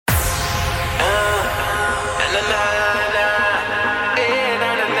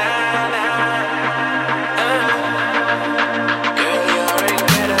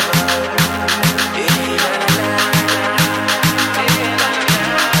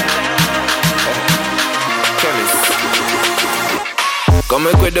Come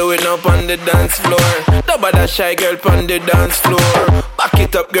make we do it up on the dance floor. Nobody shy girl on the dance floor. Back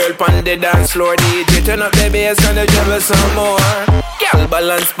it up girl on the dance floor. DJ turn up the bass and the treble some more. Girl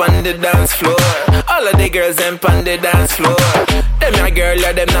balance on the dance floor. All of the girls them on the dance floor. Them your girl,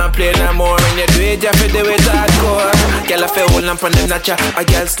 yeah, them not play no more. When you do it, you have to do it hardcore. Girl, I feel hold on from the notcher. A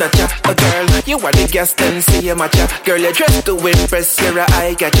girl snatcher, a girl. You are the guest and see you matcha. Girl, you dressed to impress, you're a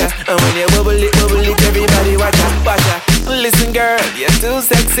eye catcher. And when you bubble it, everybody watch ya, watch ya. Listen girl, you're too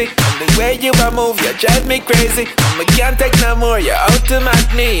sexy. And the way you move, you drive me crazy. I can't take no more, you're out to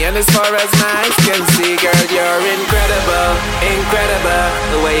match me. And as far as my eyes can see, girl, you're incredible, incredible.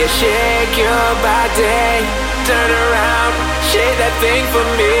 The way you shake your body, turn around, shake that thing for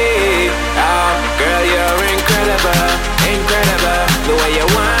me. Oh, girl, you're incredible, incredible. The way you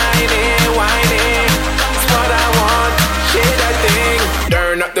whining, whining, that's what I want. Shake that thing,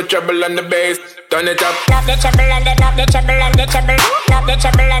 turn up the treble and the bass. Turn it up. Love the treble and the love the treble and the treble. Love the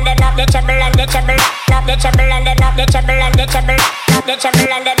treble and the love the treble and the treble. Love the treble and the love the treble and the treble. Love the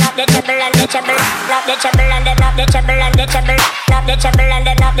treble and the love the treble and the treble. Love the treble and the love the treble and the treble. Love the treble and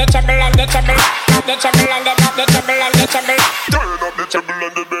the love the treble and the treble. Love the treble and the love the treble and the treble. Turn up the treble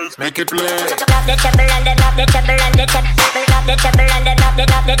and the bass, make it play. Love the treble and the love the treble and the treble. Love the treble and the love the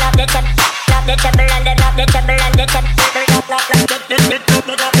love the love the treble. Love the treble and the love the treble and the treble.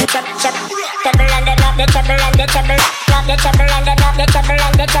 Love the treble and the love the treble and the treble. Love the treble and the love the treble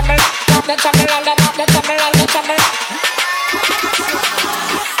and the treble. Love the treble and the love the treble and the treble.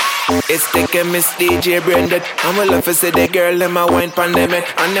 It's the chemist DJ Branded. I'm a love to see the girl them a wine pon them head.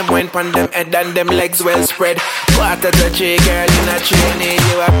 And them wine pon them head and them legs well spread. Quarter to three girl in a trainee,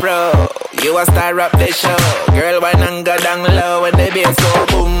 you a pro. You a star up the show. Girl wine and go down low when the bass go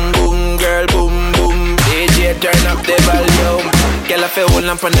boom boom. Girl boom boom. DJ turn up the volume. Girl, I feel hold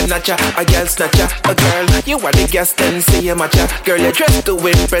on from the notcher. A girl snatcher, a girl. You are the guest and see you matcha. Girl, you dressed to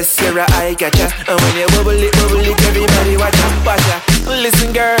impress, you're a eye catcher. And when you bubble it, everybody watch ya, watch ya.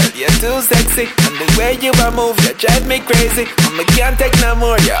 Listen girl, you're too sexy. And the way you move, you drive me crazy. I can't take no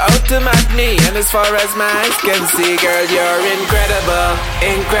more, you're out to match me. And as far as my eyes can see, girl, you're incredible,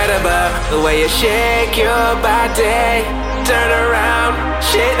 incredible. The way you shake your body, turn around,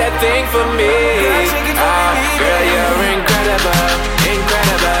 shake that thing for me. Girl, you're incredible,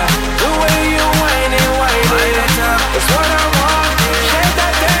 incredible. The way you whining, that's what I want. Shake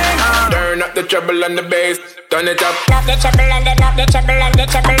that thing. Turn up the treble and the bass, turn it up. Love the treble and the love the treble and the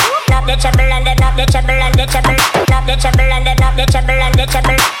treble. Love the treble and the love the treble and the treble. Love the treble and the love the treble and the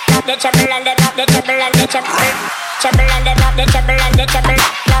treble. Love the treble and the love the treble and the treble. Treble and the love the treble and the treble.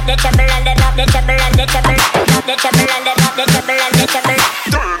 Love the treble and the love the treble and the treble. Love the treble and the love the treble and the treble.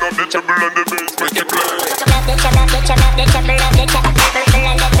 Turn up the treble and the bass, make it play. Love the treble, the treble, the treble and the treble. And the treble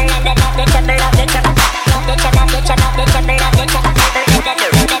and the love the treble and the treble. Love the treble, the treble, the treble and the treble.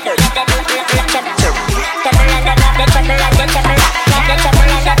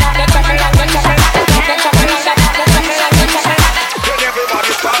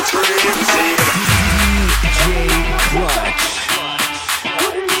 Everybody start screaming, sing. Klutch.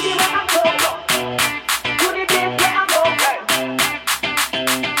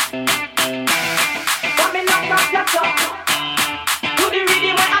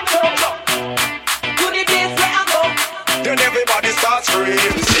 Then everybody start screaming,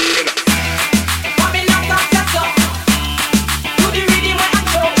 sing.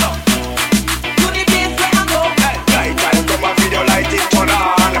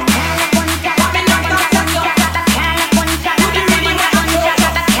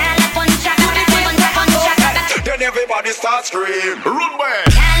 Start scream, run back.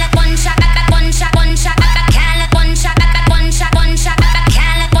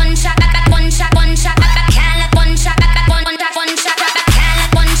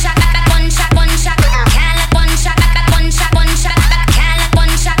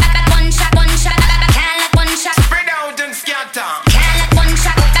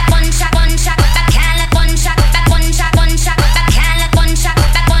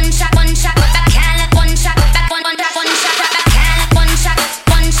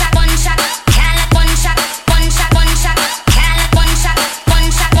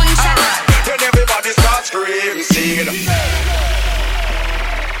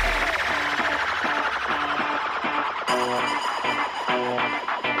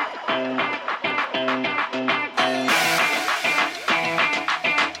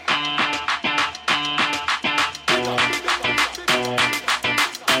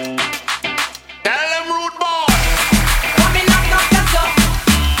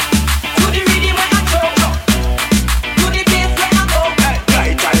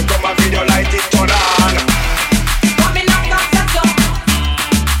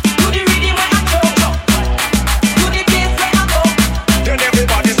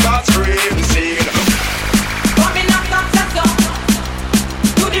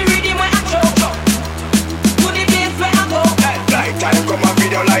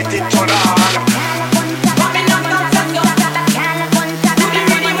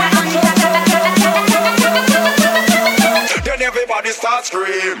 start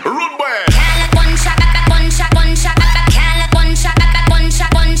scream. Rude boy.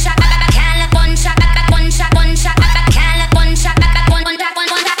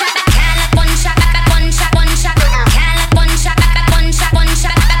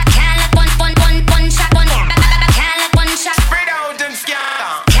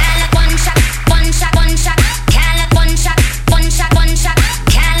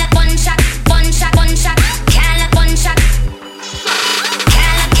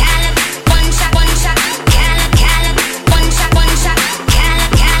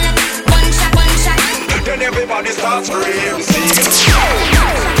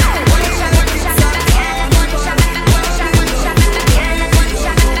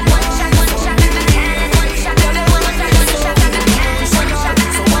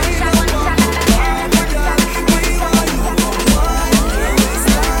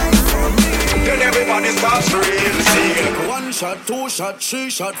 Shot, 3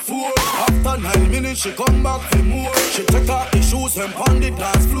 shot, 4. After 9 minutes, she come back for more. She take off the shoes and pound the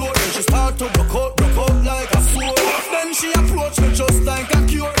dance floor. Then she start to broke out like a sword. Then she approach me just like a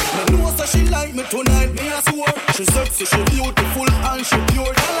cure. Me know that she like me tonight, me a swore. She sexy, she beautiful and she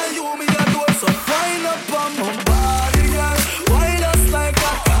pure. Tell you me a door, so wind up on my body, girl. Wind us like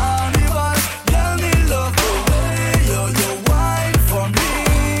a carnival. Girl, me love the way you wine for me.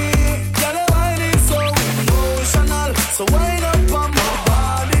 Girl, the wine is so emotional. So wind up.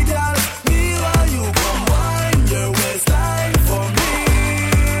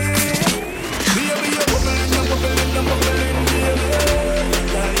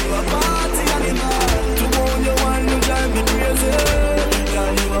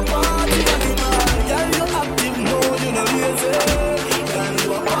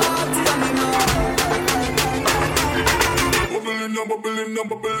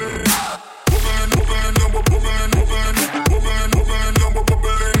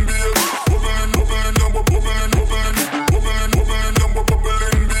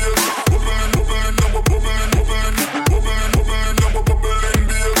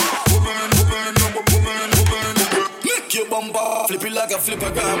 Flip it like a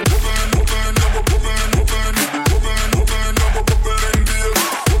flipper gram.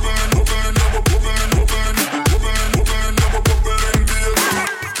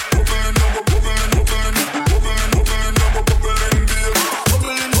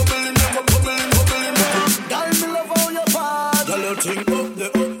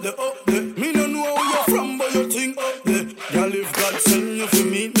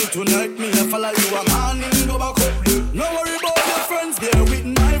 Follow you a man and go back up there. No worry about your friends, they're with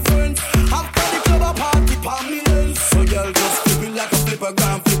my friends. After the club,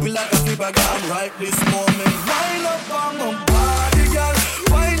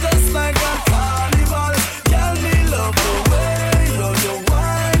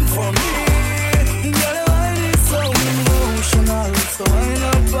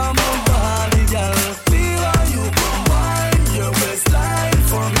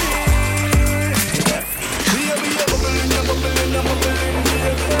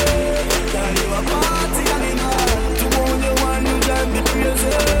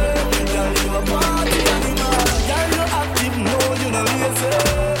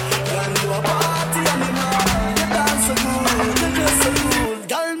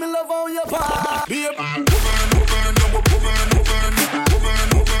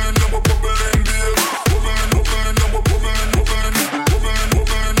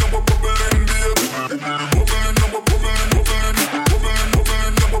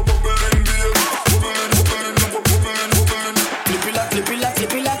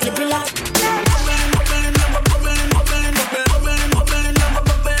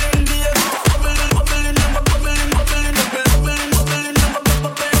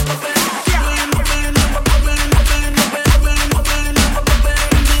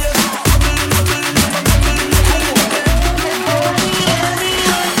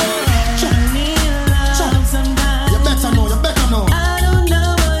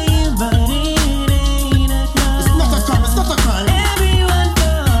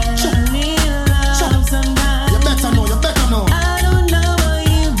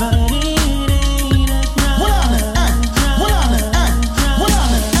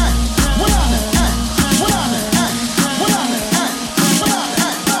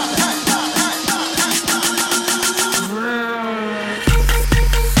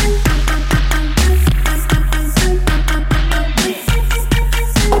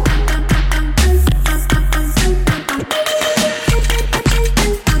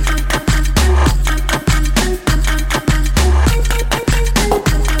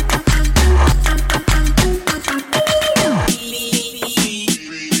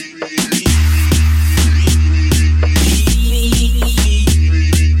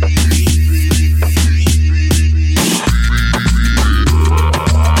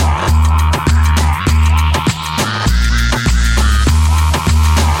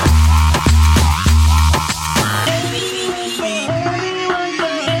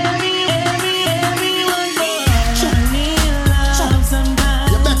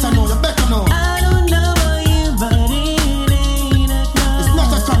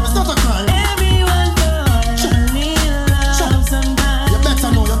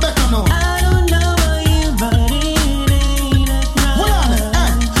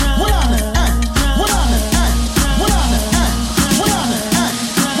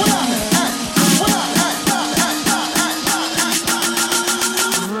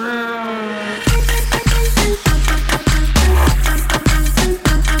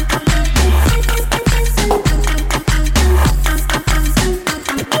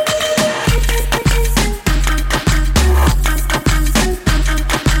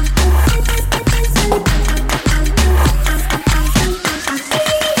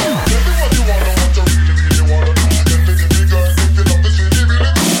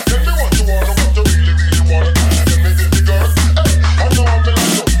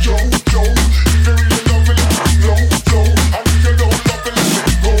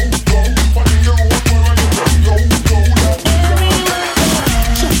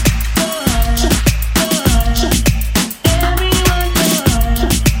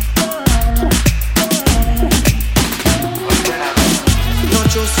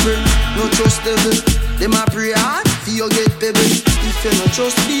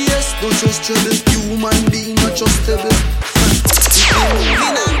 trust BS, don't trust trouble. Human being not trustable.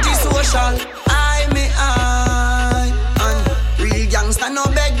 Moving anti-social, I and real gangsta no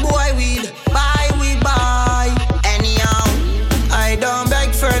beg boy weed. Buy we buy. Anyhow, I don't beg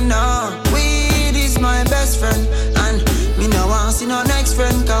for no. Weed is my best friend, and me no want see no next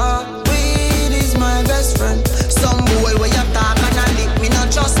friend. Cause weed is my best friend. Some boy where you talk and I lick, me no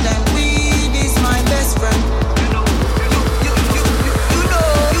trust them. Weed is my best friend.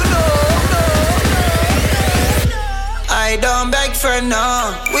 I don't beg for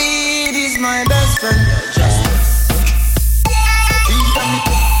no. Weed is my best friend.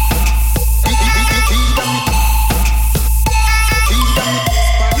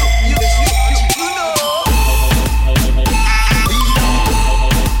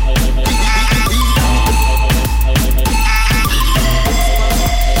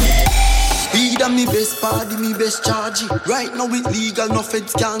 Me best party, me best charge. Right now it legal, no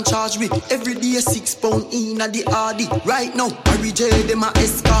feds can't charge me. Every day £6 in at the RD. Right now, Harry J, them a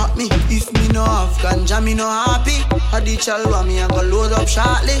escort me. If me no have ganja, me no happy. I the chalwa, me a go load up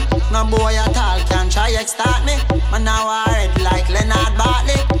shortly. No boy at all can try extort me. Man now I red like Leonard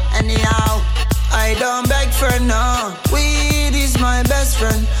Bartley. Anyhow, I don't beg for no. Weed is my best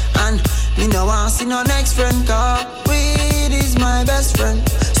friend, and me no want see no next friend. Cause weed is my best friend.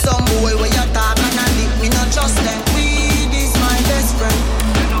 Some boy where you talk and I lick, me not trust them. Weed is my best friend.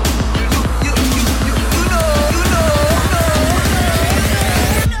 You know.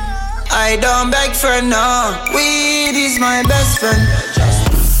 I don't beg for no. Weed is my best friend.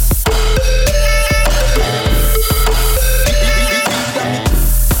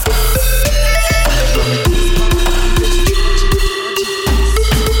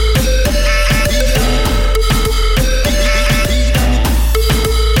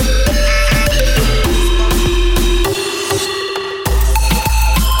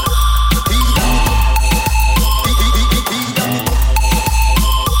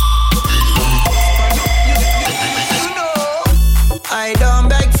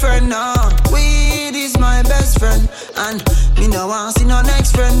 And me no want see no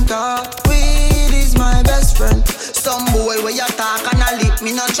next friend. Cause weed is my best friend. Some boy where you talk and I lick,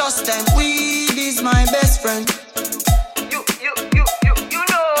 me no trust them. Weed is my best friend. You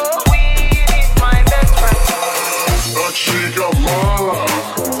know. Weed is my best friend. La chica mala,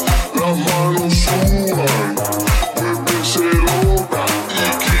 las manos suban, vuélvese loca y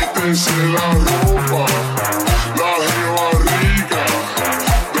quítese la ropa. La jeva rica,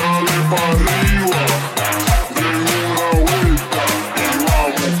 dale pa' arriba.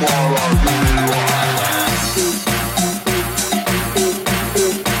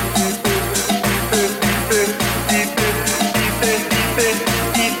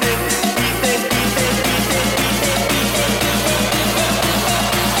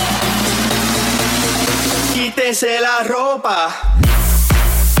 Quítese la ropa.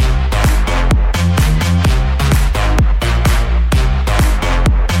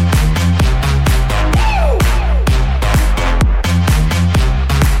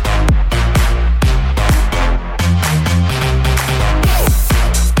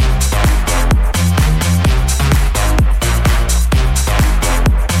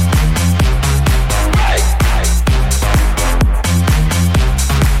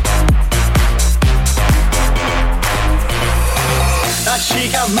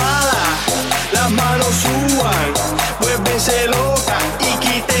 Chicas malas, las manos suban, vuélvese loca y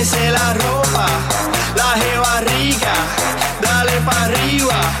quítese la ropa. La jeva rica, dale pa'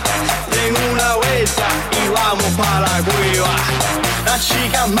 arriba, den una vuelta y vamos pa' la cueva. Las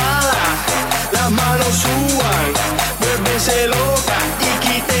chicas malas, las manos suban, vuélvese loca y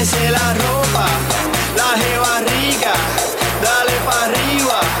quítese la ropa. La jeva rica, dale pa'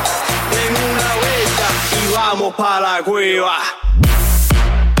 arriba, den una vuelta y vamos pa' la cueva.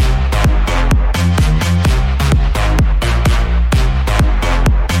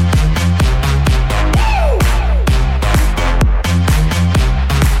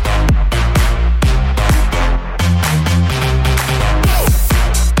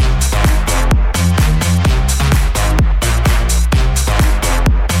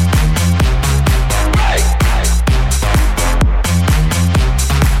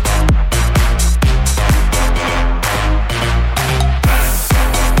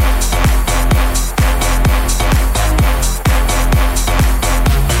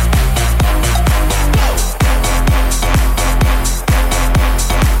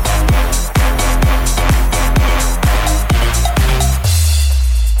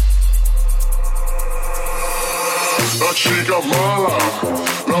 La chica mala,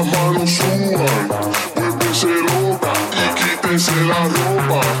 las manos suban, vuélvese loca y quite quítense la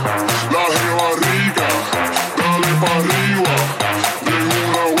ropa, la jeva rica, dale pa' arriba, den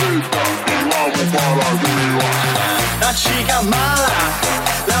una vuelta y vamos pa' la cueva. Las chicas malas,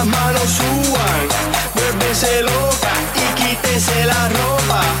 las manos suban, vuélvense loca y quítense la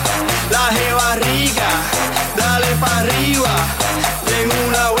ropa. La jeva rica, dale pa' arriba, den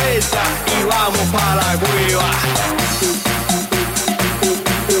una vuelta y vamos pa' la cueva.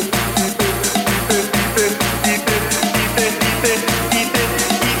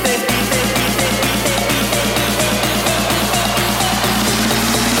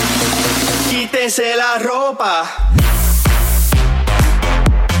 Quítense la ropa.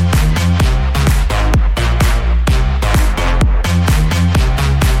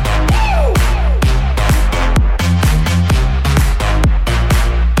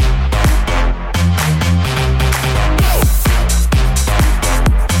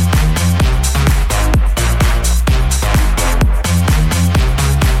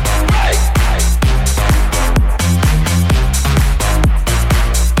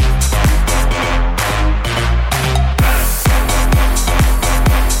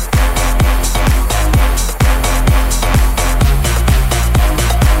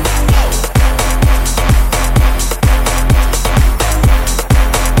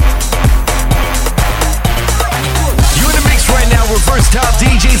 Top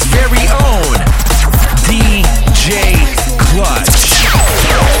DJ's very own DJ Klutch.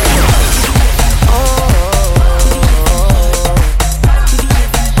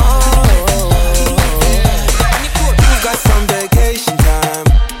 You got some vacation time.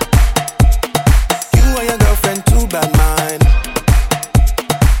 You and your girlfriend too bad mind.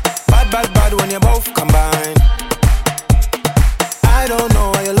 Bad when you both combine. I don't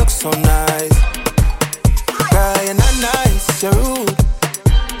know why you look so nice. Girl, you're not nice, you're rude.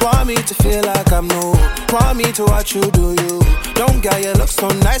 Want me to feel like I'm new. Want me to watch you do you. Don't get you look so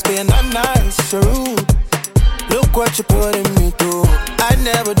nice, but you're not nice, you're rude. Look what you're putting me through. I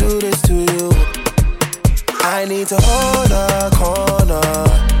never do this to you. I need to hold a corner,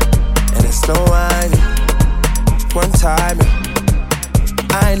 and it's no whining. One time,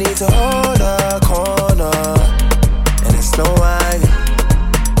 I need to hold a corner, and it's no whining.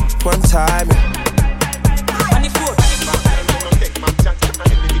 One time.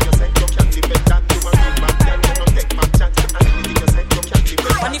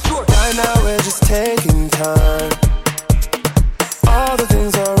 Right now we're just taking time. All the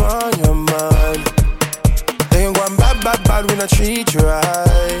things are on your mind. They ain't going bad when I treat you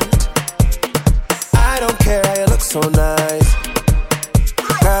right. I don't care how you look so nice.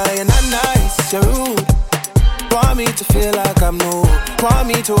 Girl, you're not nice, you're rude. Want me to feel like I'm new. Want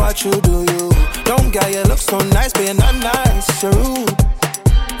me to watch you do you. Don't get you look so nice, but you're not nice, you're rude.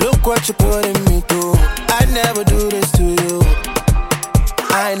 Look what you're putting me through. I never do this to you.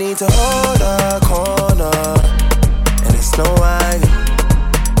 I need to hold a corner, and it's no whining.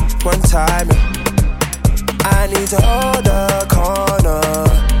 One time, I need to hold a corner,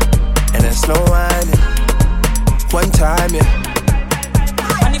 and it's no whining. One time, yeah.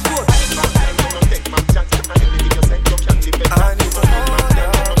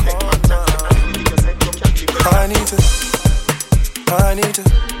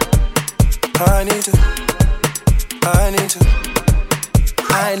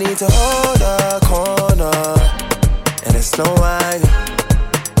 I need to hold a corner, and it's no whining.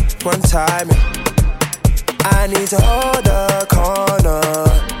 One time, I need to hold a corner,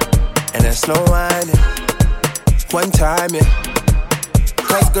 and it's no whining. One time, yeah.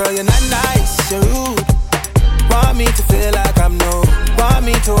 Cause girl, you're not nice, you're rude. Want me to feel like I'm new. Want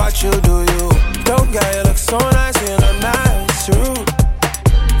me to watch you do you. Don't get you look so nice, you're not nice, you're rude.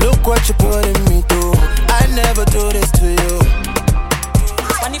 Look what you're putting me through. I never do this to you.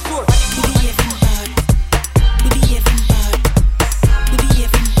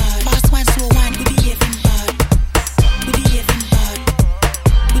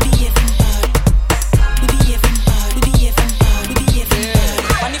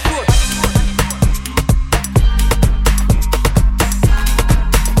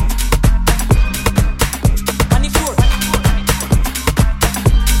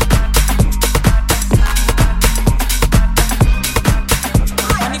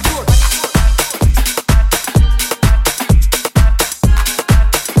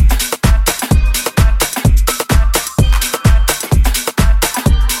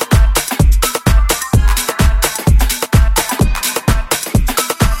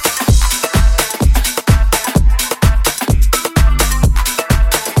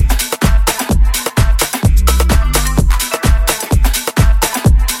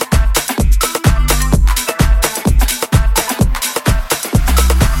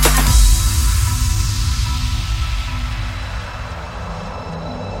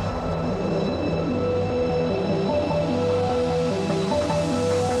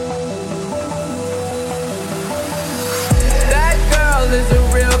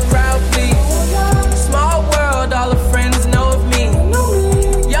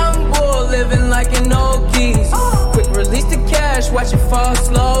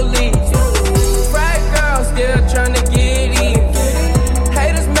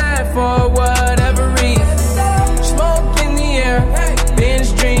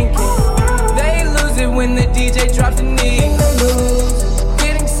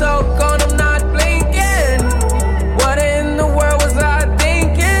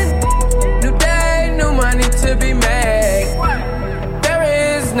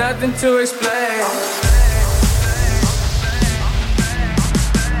 to explain.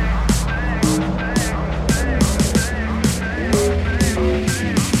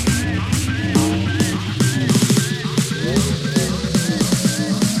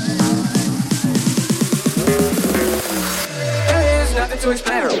 There's nothing to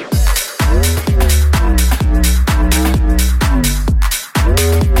explain.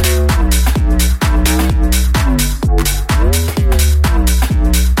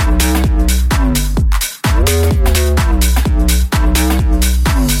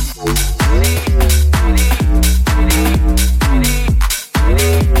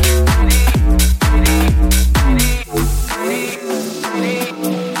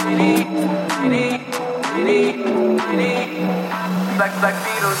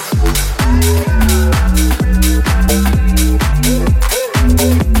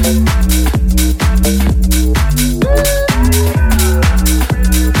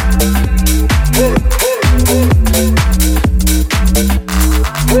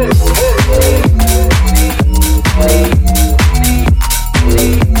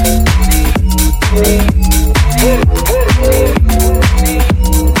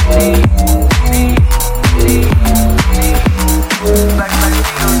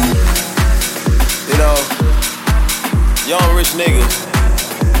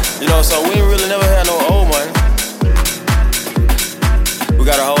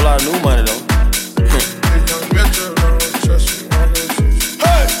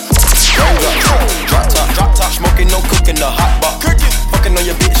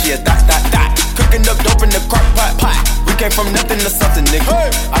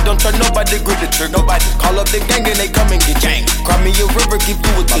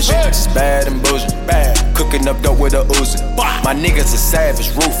 My niggas is savage,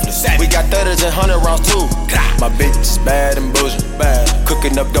 ruthless. We got 30s and 100 rounds too. My bitch is bad and bullshit, bad.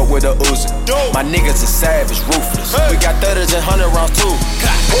 Cooking up dope with a Uzi. My niggas is savage, ruthless. We got 30s and 100 rounds too.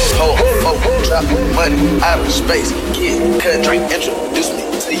 Drop money out of space. Kid, cut, drink, introduce me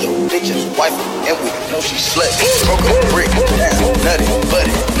to your bitch's wife, and we know she slut. Broke a brick, down, nutty,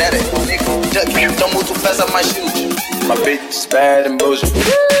 buddy, natty, nigga, ducky. Don't move too fast, I might shoot you. My bitch is bad and bullshit.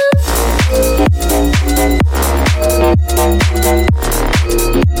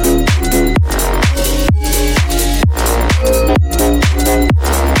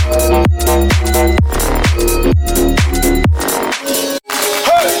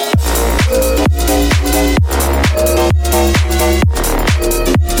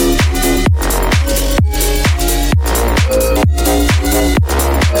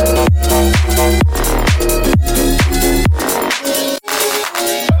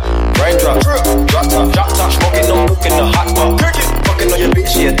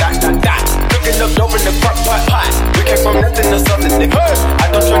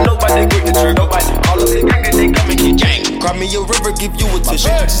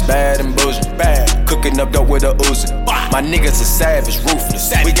 My niggas is savage,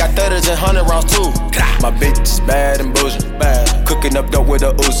 ruthless. We got 30s and 100 rounds too. My bitch is bad and bullshit, bad. Cooking up dope with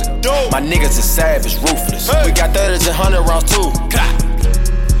a Uzi. My niggas is savage, ruthless. We got 30s and 100 rounds too.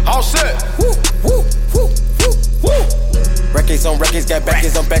 All set. Records on records, got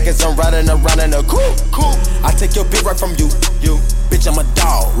backers on backers. I'm riding around in a cool. I take your bitch right from you. Bitch, I'm a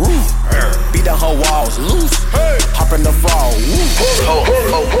dog. Beat down her walls, loose. Hop in the frog.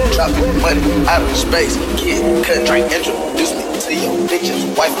 Drop money out of space. Kid, cut, drink, introduce me to your bitch's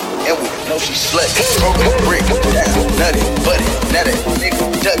wife, and we know she slut. Broke a brick, down, nutty, buddy, natty, nigga,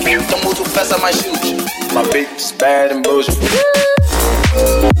 ducky. Don't move too fast, I might shoot you. My bitch is bad and bullshit.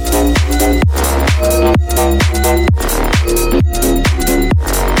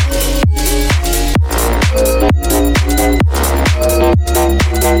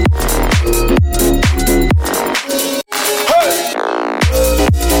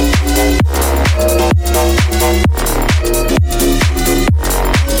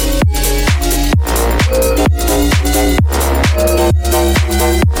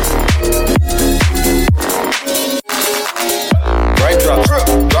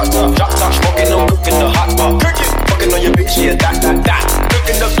 Drop top, smoking, no cooking, the hot pot.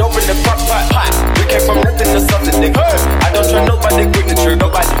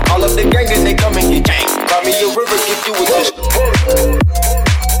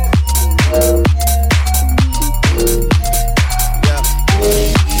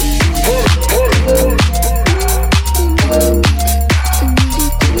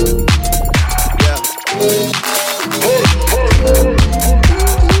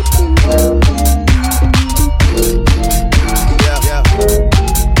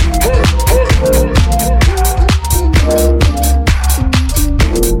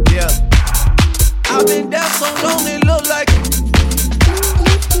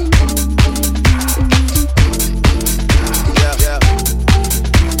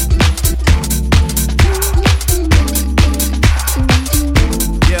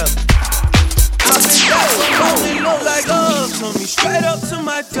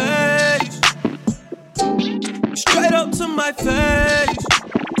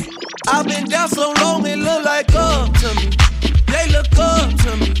 I've been down so long, it look like up to me. They look up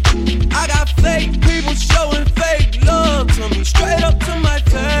to me. I got fake people showing fake love to me. Straight up to my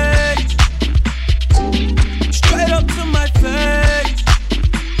face. Straight up to my face.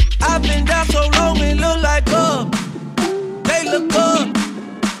 I've been down so long, it look like up. They look up.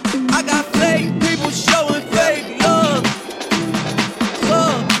 I got fake people showing fake love.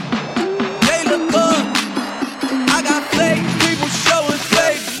 Love. They look up. I got fake people showing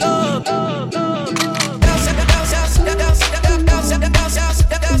fake love.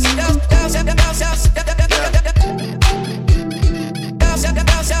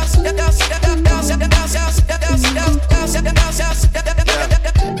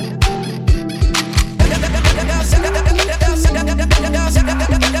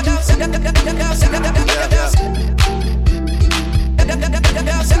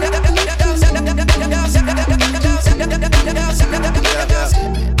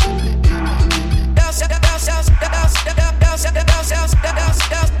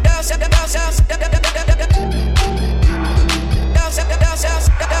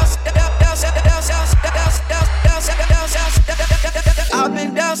 I've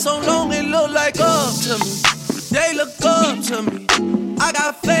been down so long it look like up to me. They look up to me. I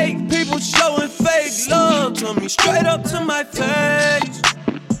got fake people showing fake love to me. Straight up to my face.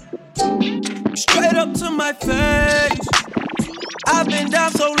 Straight up to my face. I've been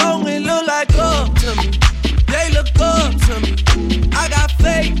down so long it look like up to me. They look up to me. I got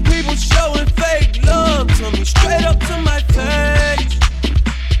fake people showing fake love to me. Straight up to my face.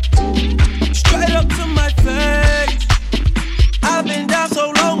 Straight up to my face. I've been down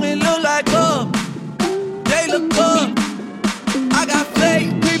so long it look like up. They look up. I got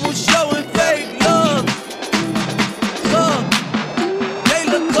fake people showing fake love. Love. They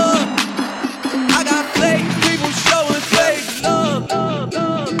look up. I got fake people showing fake love.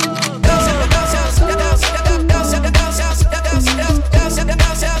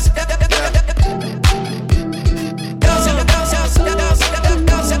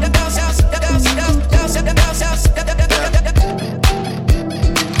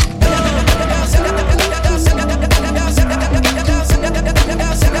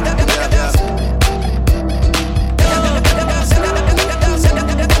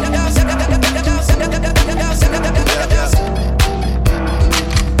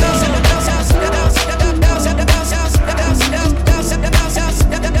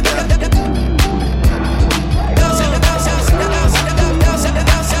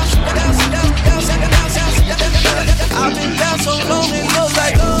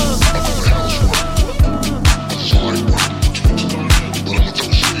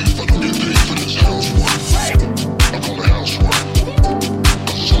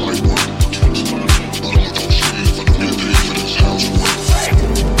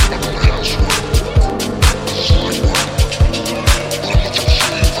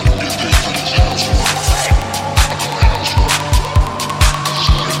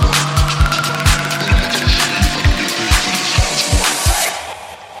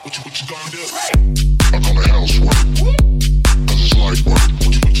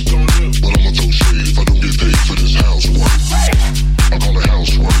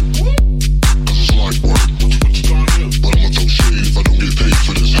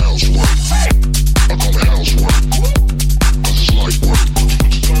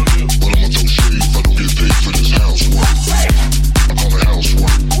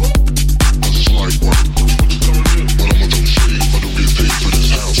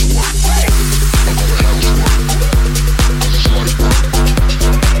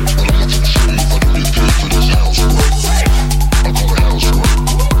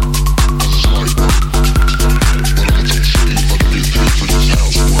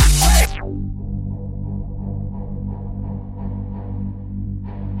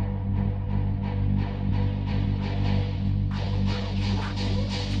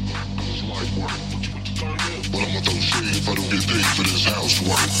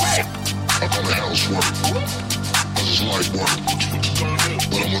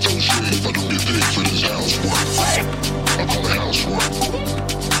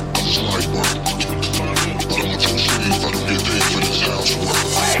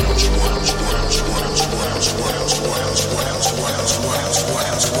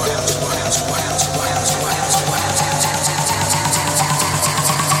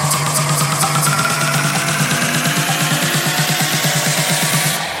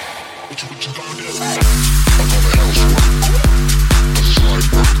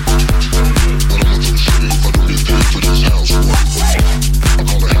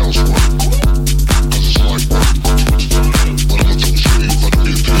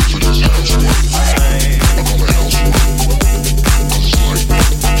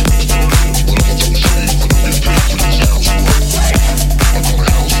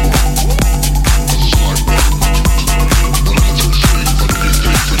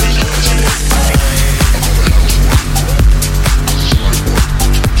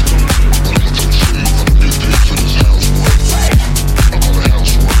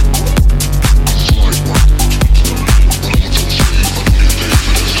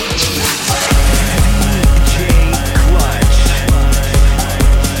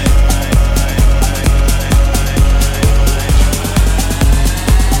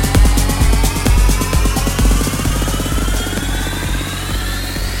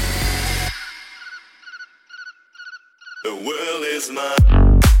 The world is mine.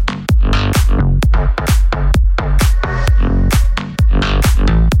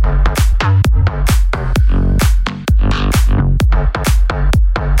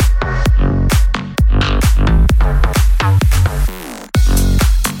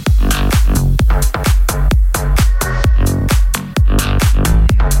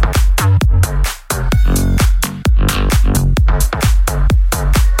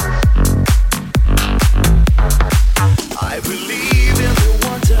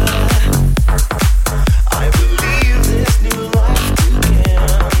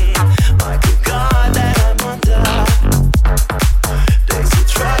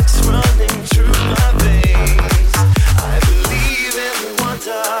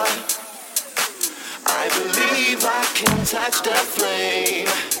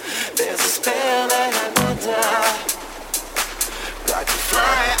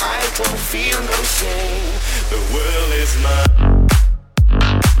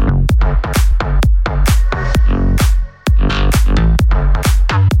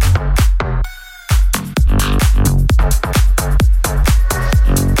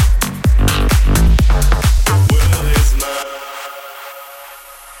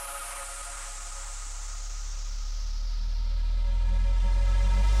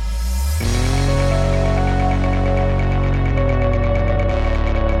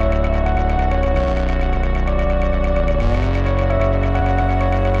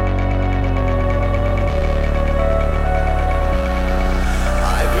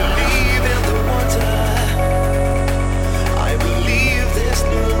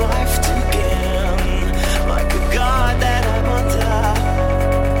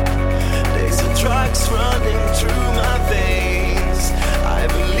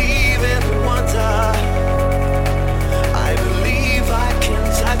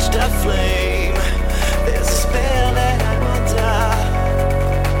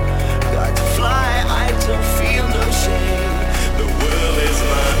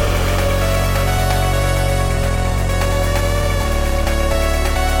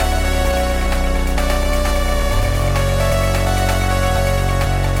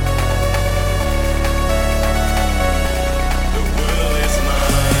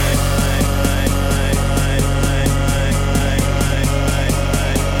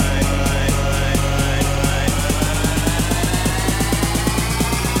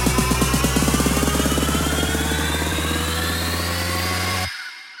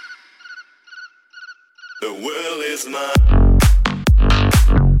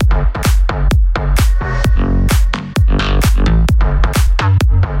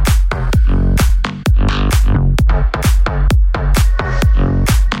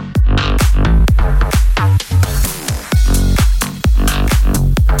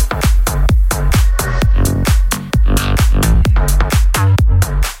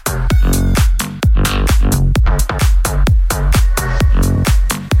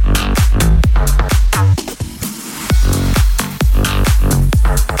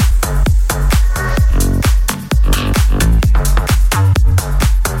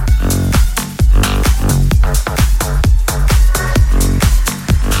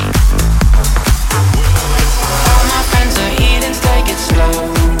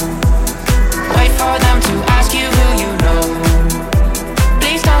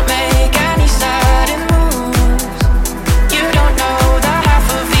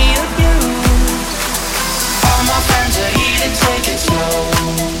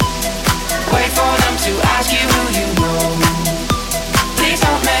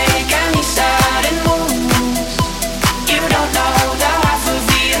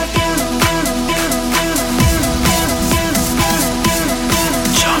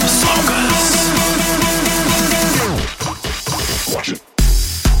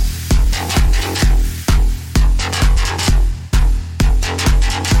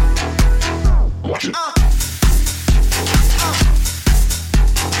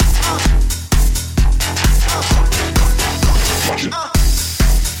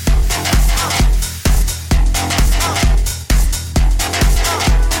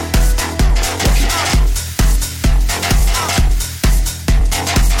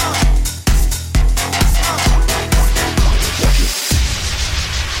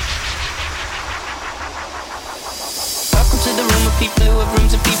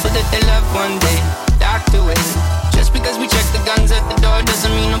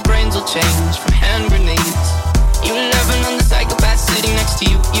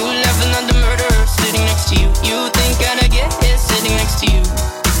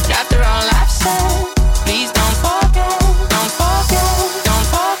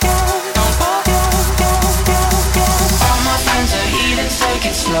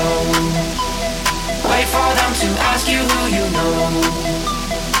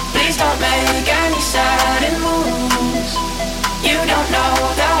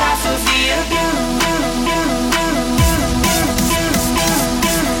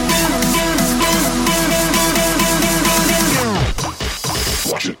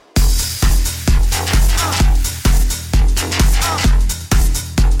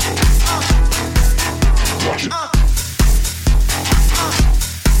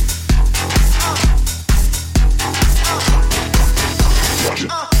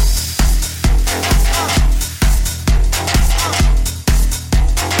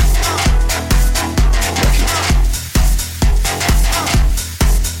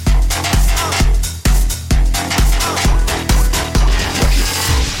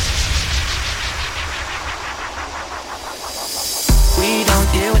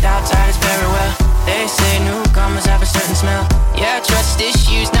 deal without ties very well. They say newcomers have a certain smell. Yeah, trust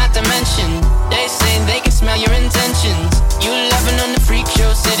issues not to mention. They say they can smell your intentions. You laughing on the freak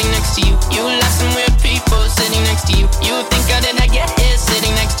show sitting next to you. You laugh some weird people sitting next to you. You think how did I get here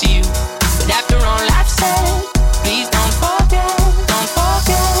sitting next to you? But after all I've said, please don't forget, don't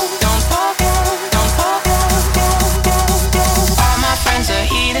forget, don't forget, don't forget. All my friends are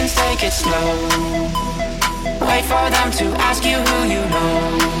heathens, take it slow. Wait for them to ask you who you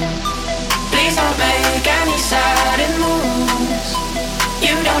know. Please don't make any sudden moves.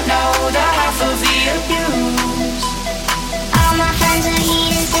 You don't know the half of the abuse. All my friends are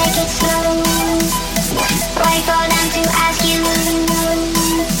heathens, take it slow. Wait for them to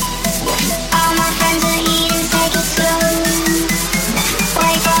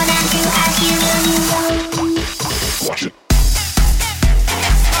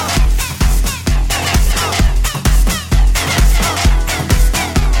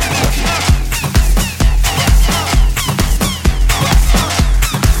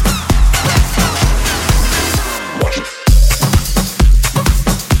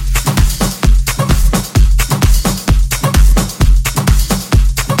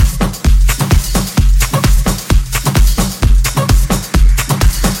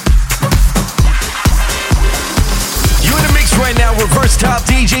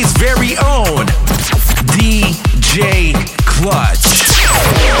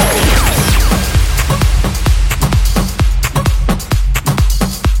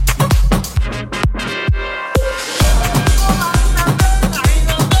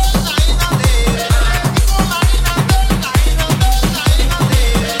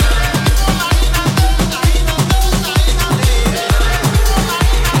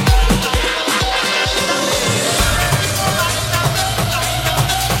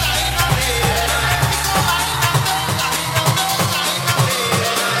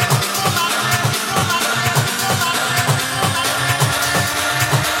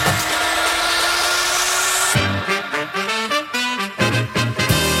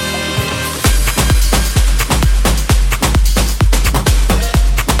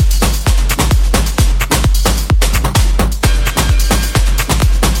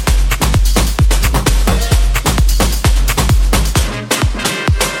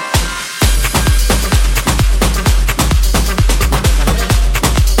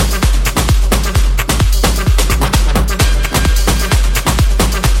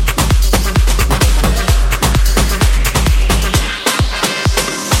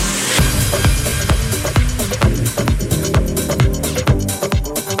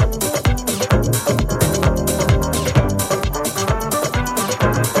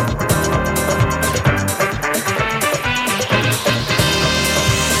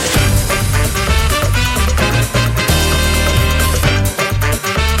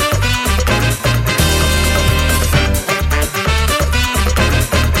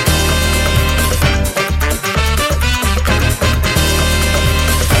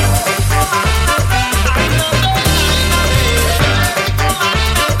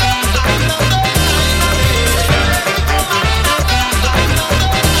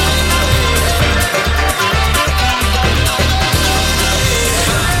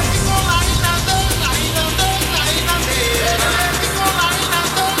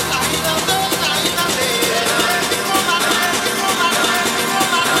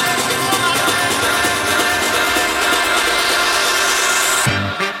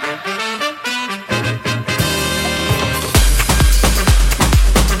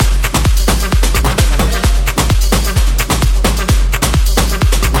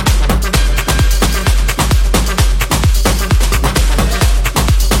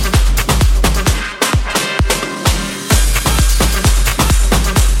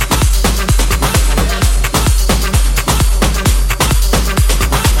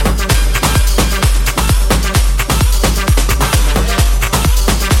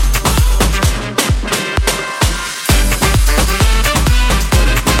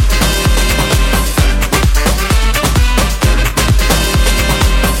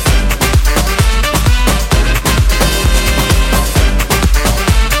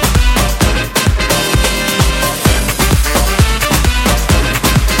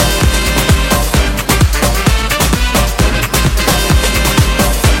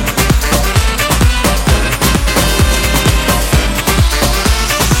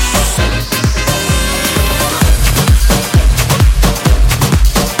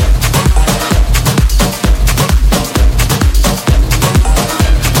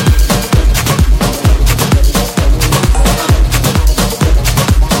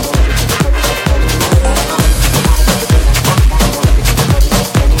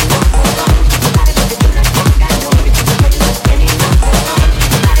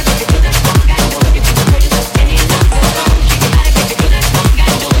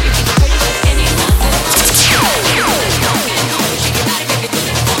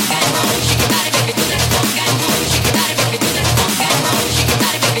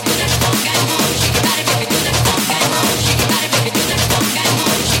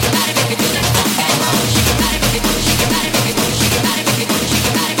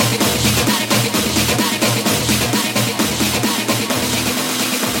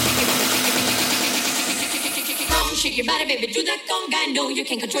You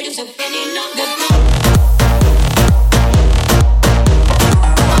can't control yourself any longer.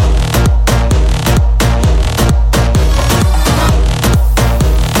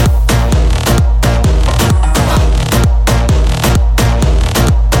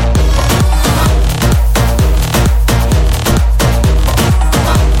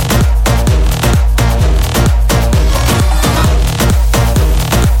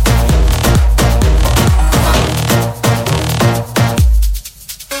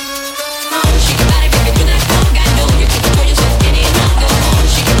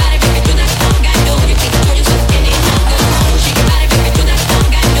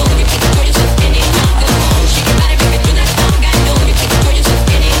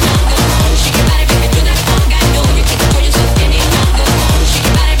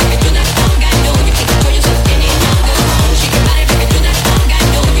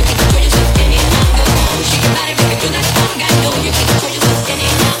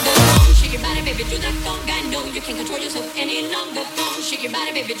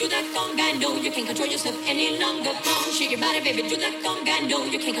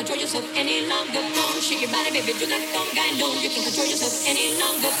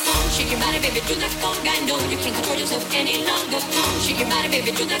 Shake your body, baby,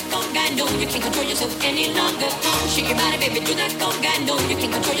 do that conga. No, you can't control yourself any longer. Shake your body,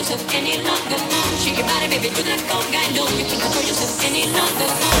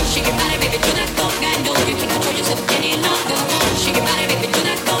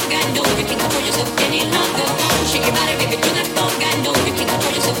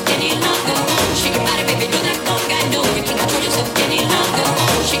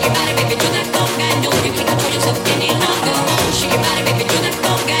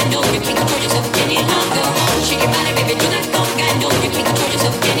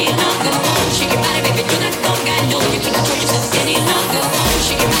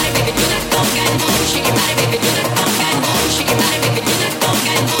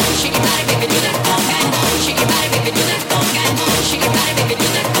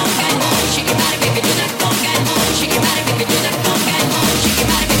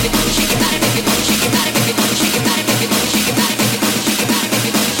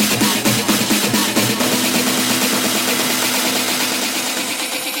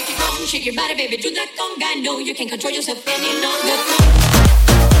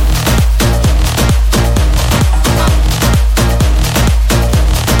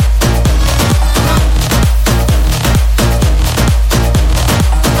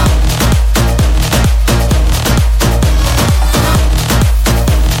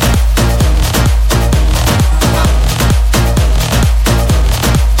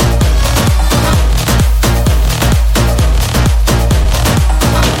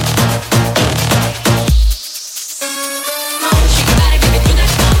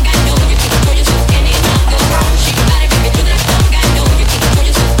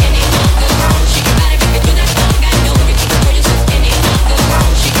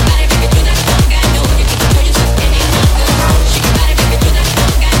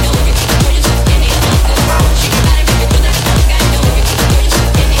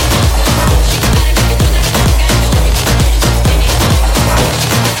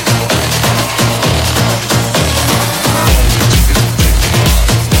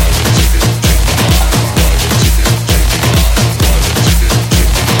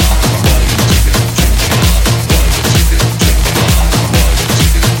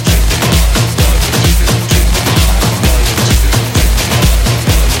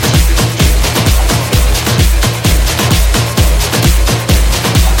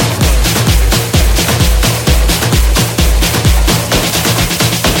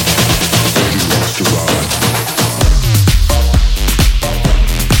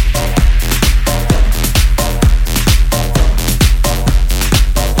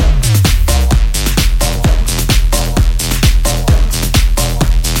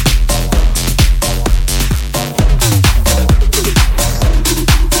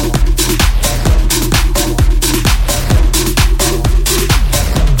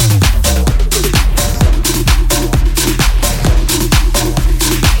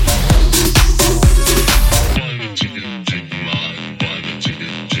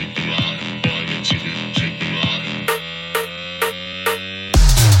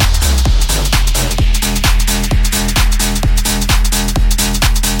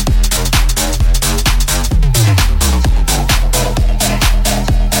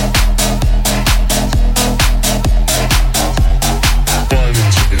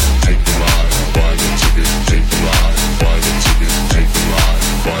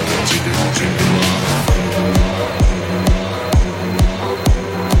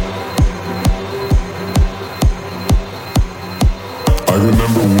 I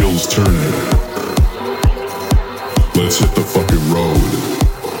remember wheels turning. Let's hit the fucking road.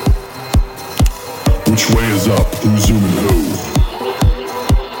 Which way is up? Who's zooming who?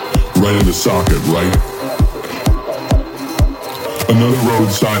 Right in the socket, right? Another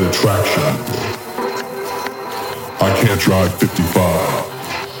roadside attraction. I can't drive 55.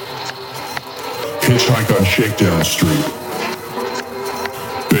 Hitchhike on Shakedown Street.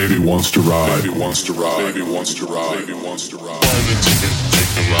 Baby wants to ride. Baby wants to ride. Baby wants to ride. Baby wants to ride. Buy the ticket,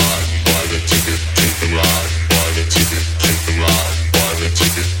 take the ride. Buy the ticket, take the ride. Buy the ticket, take the ride. Buy the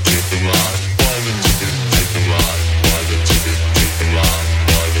ticket, take the ride. Buy the ticket, take the ride. Buy the ticket, take the ride.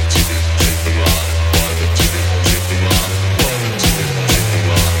 Buy the ticket, take the ride. Buy the ticket, take the ride. Buy the ticket, take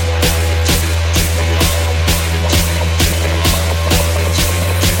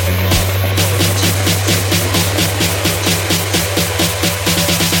the ride.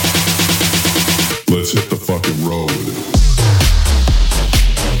 Let's hit the fucking road.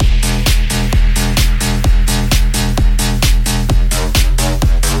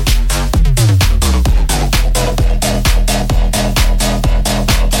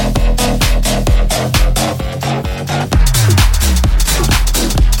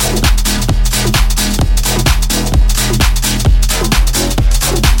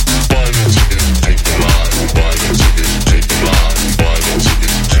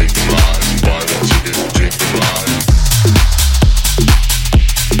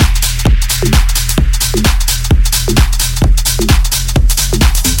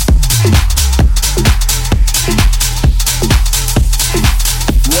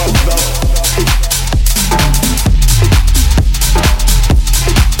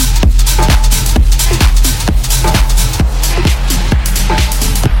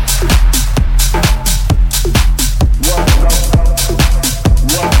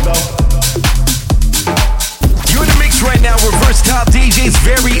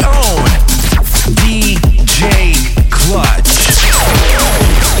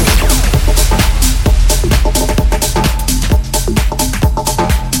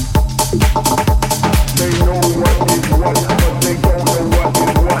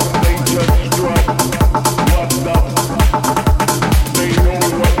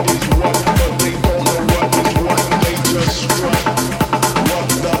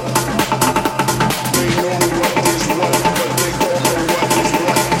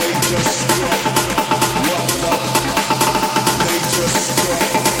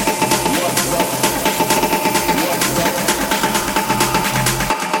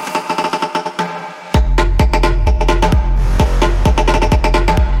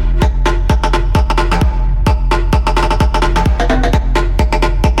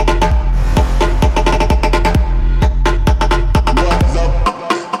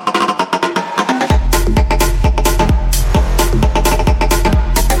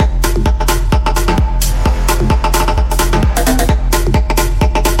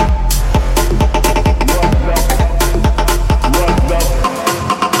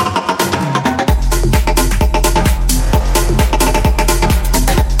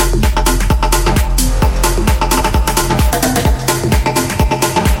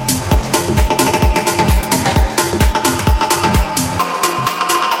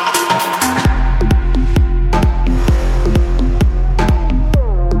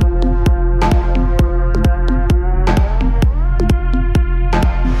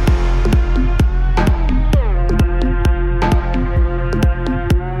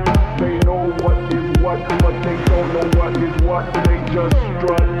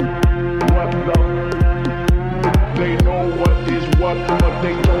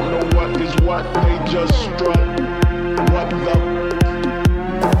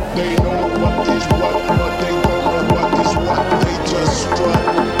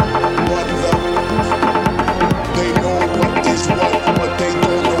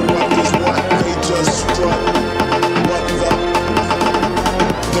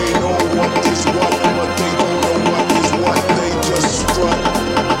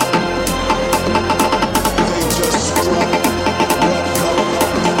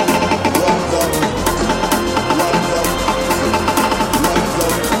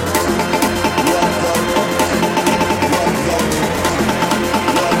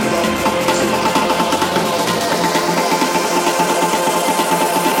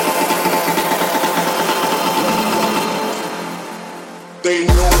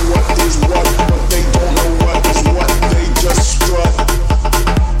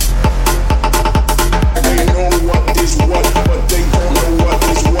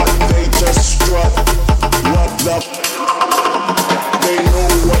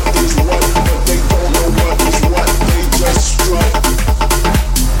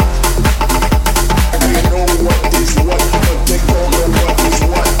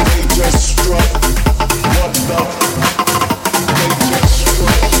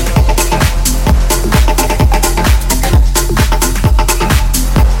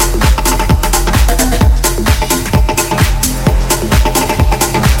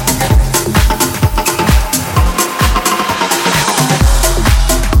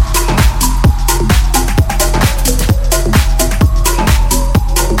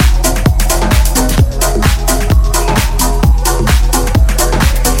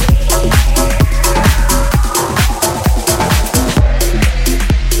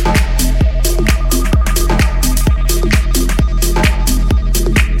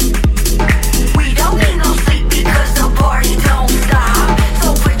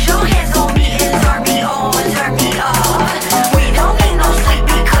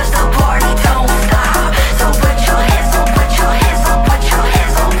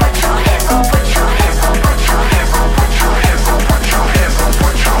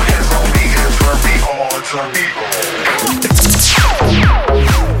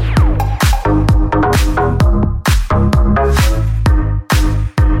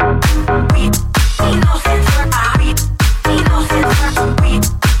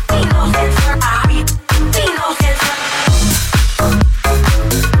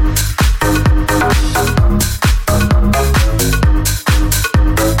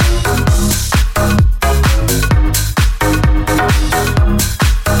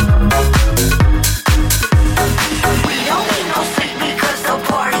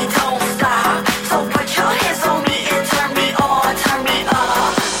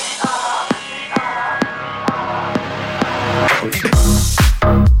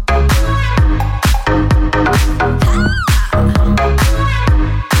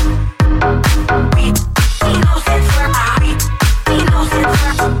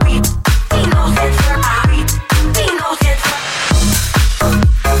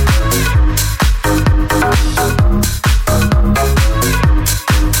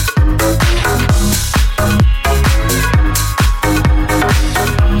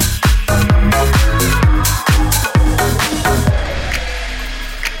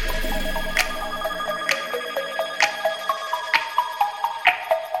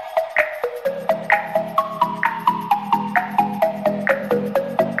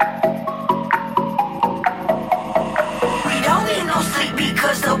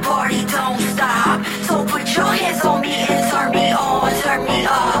 party don't stop. So put your hands on me and turn me on, turn me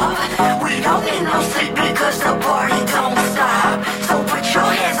up. We don't need no sleep because the party don't stop. So put your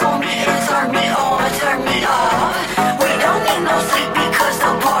hands on me and turn me on, turn me up. We don't need no sleep because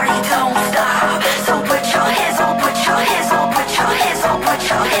the party don't stop. So put your hands on, put your hands on, put your hands on, put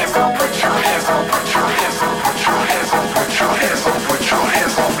your hands on, put your hands on, put your hands on, put your hands on, put your hands on, put your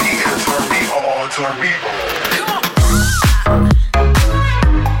hands on me and turn me on, turn me on.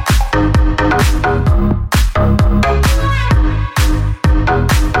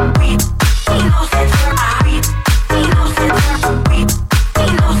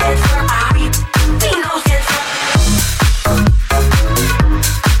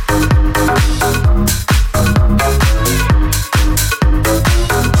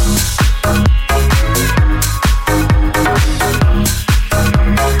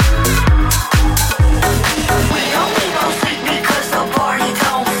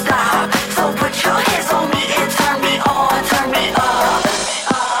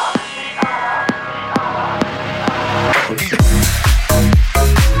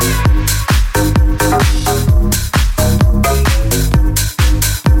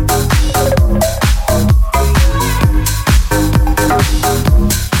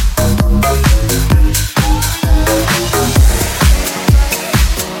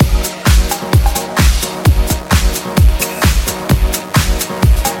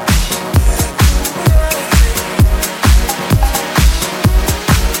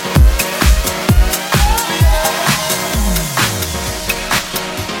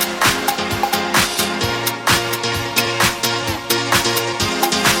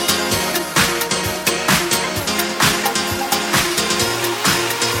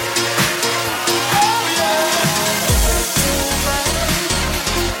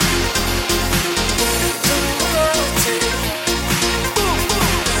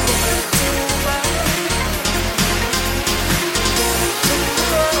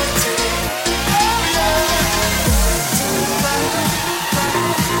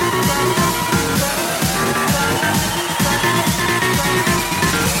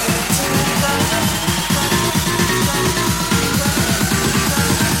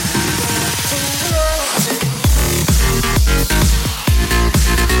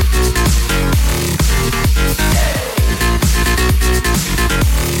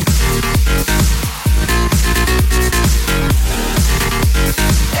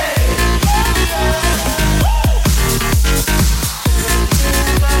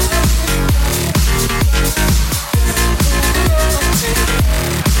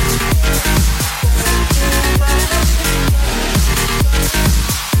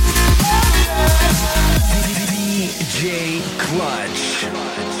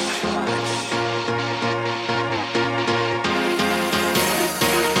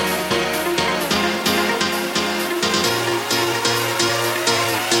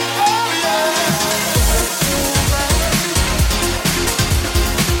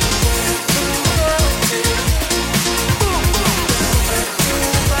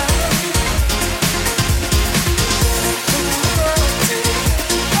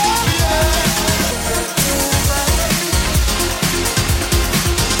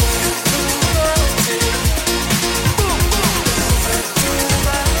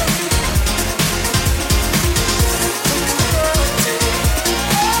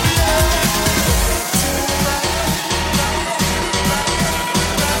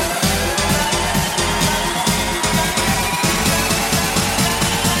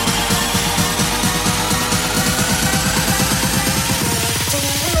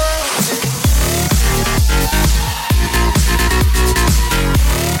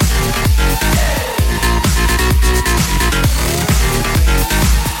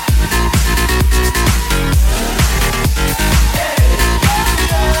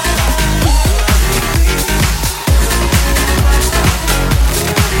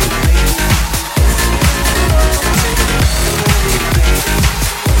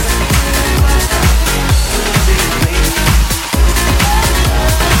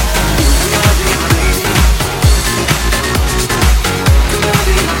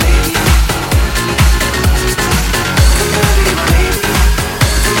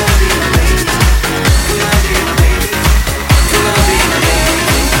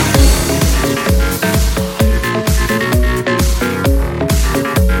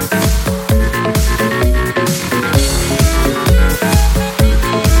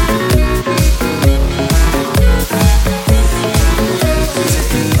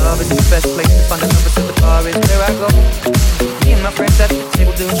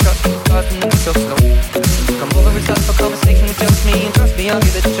 I'll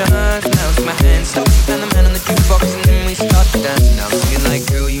give it a chance. Now take my hand, stop, and the man on the jukebox, and then we start to dance. Now I'm singing like,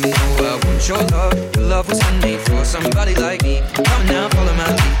 girl, you know I want your love. Your love was handmade for somebody like me. Come now, follow my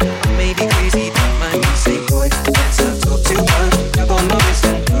lead. I may be crazy, don't mind me. Say, boy, let's not talk too much. Grab on my wrist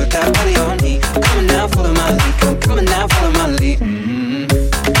and put that body on me. Come on now, follow my lead. Come on now, follow my lead.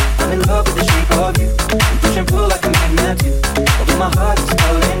 I'm in love with the shape of you. You push and pull like a magnet do. Although my heart is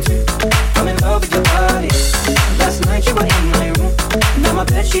falling too. I'm in love with your body. Last night you were in my room. Now my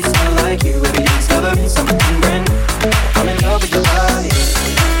bed sheets smell like you. Every day discovering something brand new. I'm in love with your body.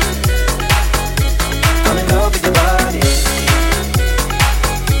 I'm in love with your body.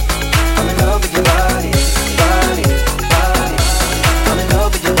 I'm in love with your body. Body, body. I'm in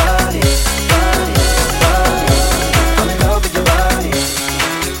love with your body. Body, body. I'm in love with your body.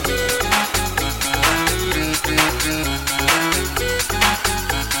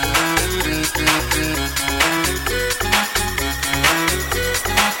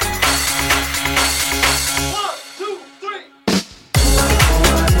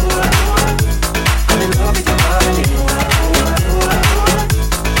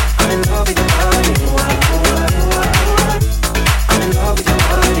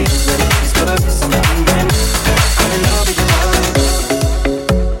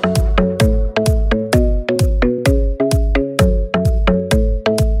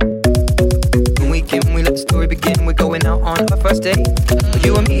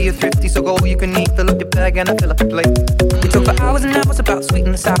 And I fill up the plate. We talk for hours and hours about sweet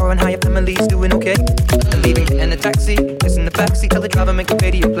and sour and how your family's doing okay. And leaving, get in a taxi, kiss in the backseat, tell the driver make the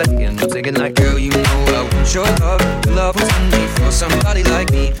radio play. And I'm singing like, girl, you know I want your love. Your love was handmade for somebody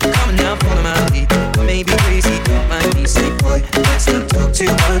like me. Come on now, follow my lead. I may be crazy, don't mind me. Say, boy, let's not talk too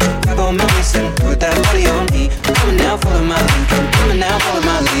much. Grab on my waist and put that body on me. Come on now, follow my lead. Come on now, follow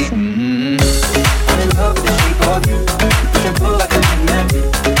my lead. I'm in love with the shape of you. You push and pull like a magnet do.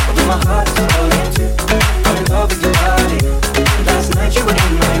 Although my heart is falling too. I'm in love with your body. Last night you were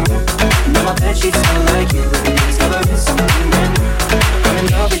in my room. Now my bed sheets smell like you. Every day discovering something brand new. I'm in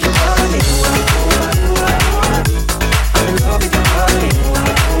love with your body. I'm in love with your body.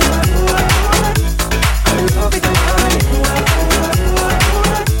 I'm in love with your body.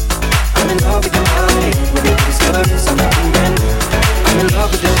 I'm in love with your body. Every day discovering something brand new. I'm in love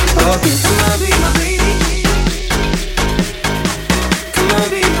with your body.